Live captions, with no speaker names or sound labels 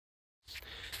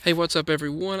Hey, what's up,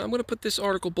 everyone? I'm going to put this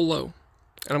article below,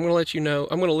 and I'm going to let you know.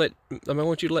 I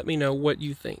want you to let me know what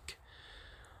you think.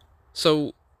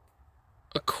 So,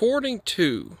 according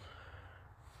to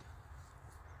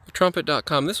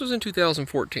Trumpet.com, this was in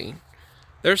 2014.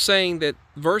 They're saying that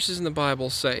verses in the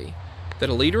Bible say that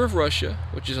a leader of Russia,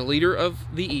 which is a leader of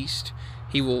the East,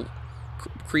 he will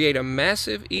create a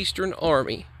massive Eastern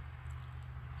army,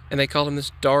 and they call him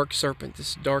this dark serpent,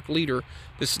 this dark leader,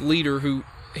 who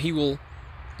he will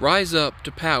rise up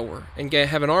to power and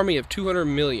have an army of 200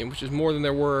 million, which is more than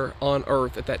there were on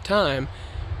Earth at that time.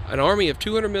 An army of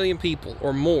 200 million people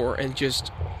or more, and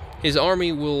just his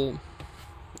army will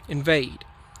invade.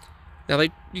 Now,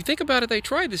 you think about it, they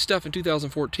tried this stuff in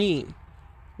 2014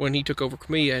 when he took over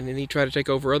Crimea, and then he tried to take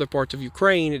over other parts of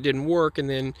Ukraine. It didn't work, and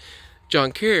then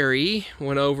John Kerry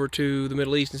went over to the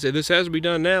Middle East and said, this has to be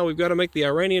done now. We've got to make the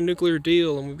Iranian nuclear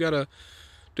deal, and we've got to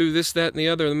do this, that, and the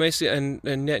other. And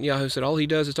Netanyahu said all he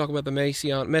does is talk about the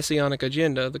messianic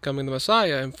agenda, the coming of the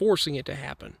Messiah, and forcing it to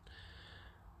happen.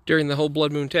 During the whole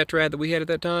Blood Moon Tetrad that we had at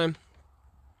that time.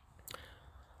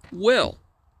 Well,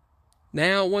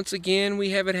 now once again we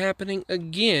have it happening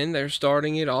again. They're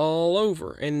starting it all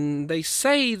over. And they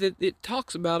say that it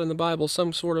talks about in the Bible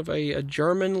some sort of a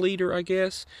German leader, I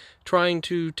guess, trying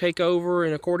to take over.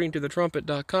 And according to the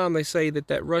Trumpet.com, they say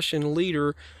that Russian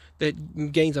leader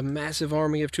that gains a massive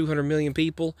army of 200 million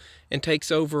people and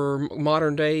takes over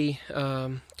modern day,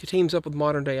 teams up with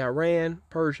modern day Iran,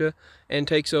 Persia, and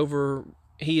takes over.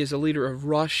 He is a leader of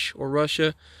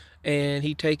Russia, and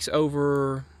he takes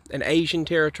over an Asian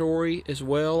territory as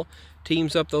well,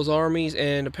 teams up those armies,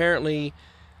 and apparently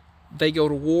they go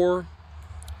to war,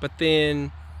 but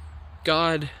then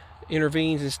God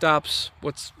intervenes and stops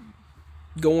what's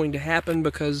going to happen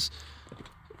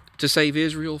to save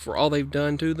Israel for all they've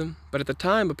done to them. But at the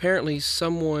time, apparently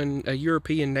someone, a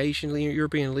European nation,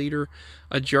 European leader,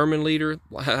 a German leader,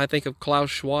 I think of Klaus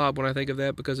Schwab when I think of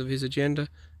that because of his agenda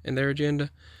and their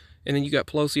agenda. And then you got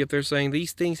Pelosi up there saying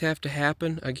these things have to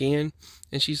happen again.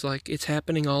 And she's like, it's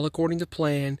happening all according to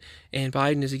plan. And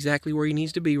Biden is exactly where he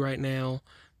needs to be right now,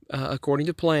 according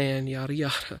to plan, yada,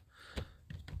 yada.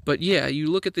 But yeah, you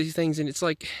look at these things and it's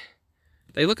like,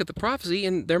 they look at the prophecy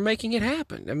and they're making it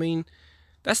happen. I mean,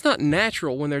 that's not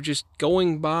natural when they're just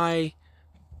going by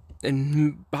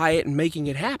it and making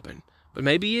it happen. But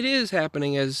maybe it is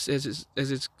happening as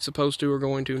it's supposed to or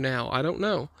going to now. I don't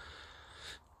know.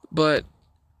 But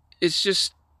it's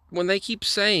just when they keep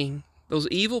saying, those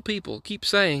evil people keep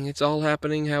saying it's all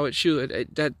happening how it should,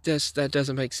 that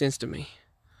doesn't make sense to me.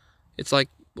 It's like,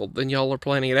 well, then y'all are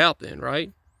planning it out then,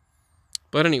 right?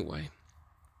 But anyway,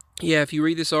 yeah, if you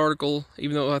read this article,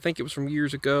 even though I think it was from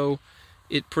years ago,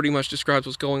 it pretty much describes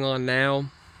what's going on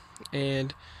now,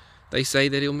 and they say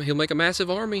that he'll make a massive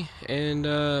army, and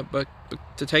but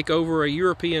to take over a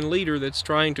European leader that's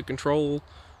trying to control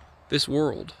this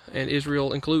world, and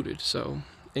Israel included, so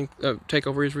take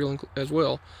over Israel as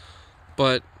well.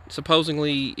 But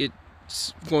supposedly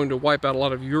it's going to wipe out a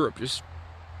lot of Europe, just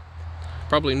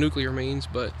probably nuclear means,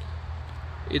 but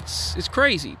it's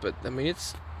crazy. But I mean,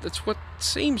 that's what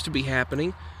seems to be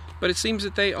happening. But it seems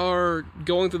that they are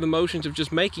going through the motions of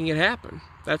just making it happen.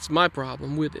 That's my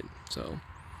problem with it. So,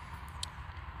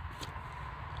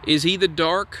 is he the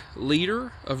dark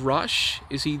leader of Rush?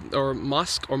 Is he, or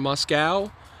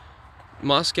Moscow?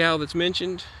 Moscow that's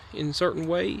mentioned in certain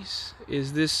ways?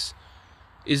 Is this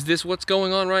what's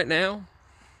going on right now?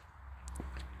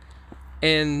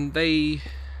 And they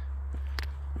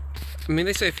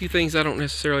say a few things I don't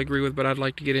necessarily agree with, but I'd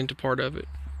like to get into part of it.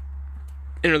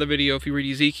 In another video, if you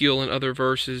read Ezekiel and other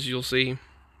verses, you'll see.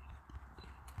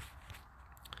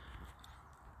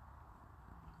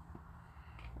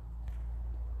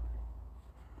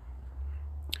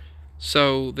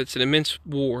 So that's an immense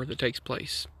war that takes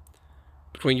place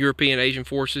between European and Asian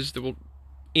forces that will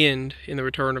end in the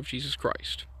return of Jesus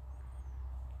Christ.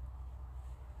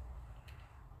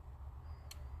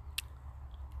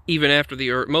 Even after the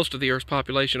Earth, most of the Earth's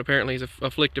population apparently is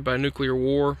afflicted by nuclear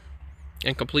war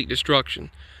and complete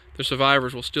destruction, the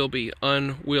survivors will still be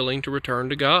unwilling to return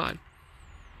to God.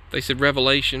 They said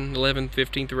Revelation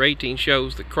 11:15 through 18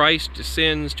 shows that Christ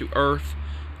descends to earth.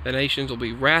 The nations will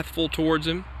be wrathful towards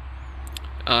him.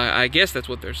 I guess that's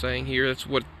what they're saying here. That's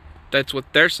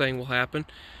what they're saying will happen.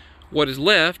 What is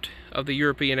left of the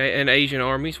European and Asian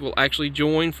armies will actually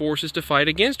join forces to fight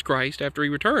against Christ after he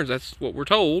returns. That's what we're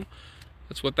told.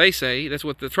 That's what they say. That's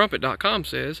what the Trumpet.com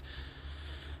says.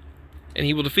 And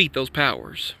he will defeat those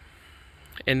powers.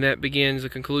 And that begins the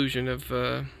conclusion of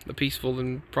the peaceful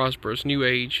and prosperous new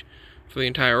age for the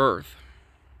entire earth.